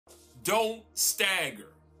don't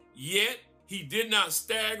stagger. Yet he did not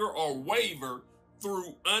stagger or waver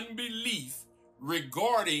through unbelief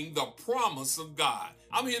regarding the promise of God.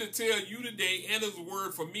 I'm here to tell you today, and as a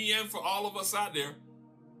word for me and for all of us out there,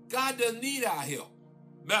 God doesn't need our help.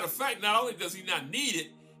 Matter of fact, not only does he not need it,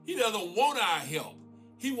 he doesn't want our help.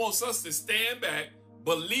 He wants us to stand back,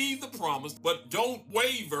 believe the promise, but don't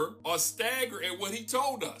waver or stagger at what he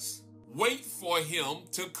told us. Wait for him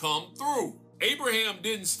to come through. Abraham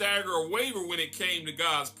didn't stagger or waver when it came to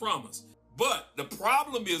God's promise. But the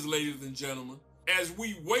problem is, ladies and gentlemen, as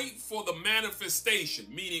we wait for the manifestation,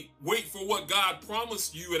 meaning wait for what God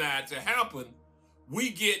promised you and I to happen, we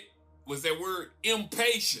get, what's that word,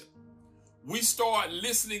 impatient. We start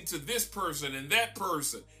listening to this person and that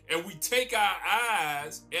person, and we take our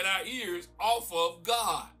eyes and our ears off of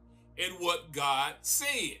God and what God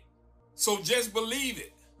said. So just believe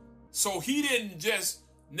it. So he didn't just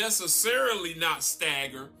necessarily not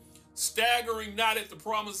stagger. Staggering not at the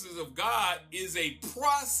promises of God is a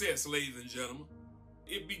process, ladies and gentlemen.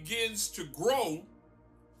 It begins to grow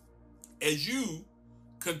as you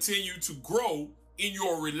continue to grow in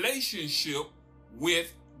your relationship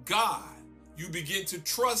with God. You begin to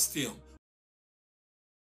trust him.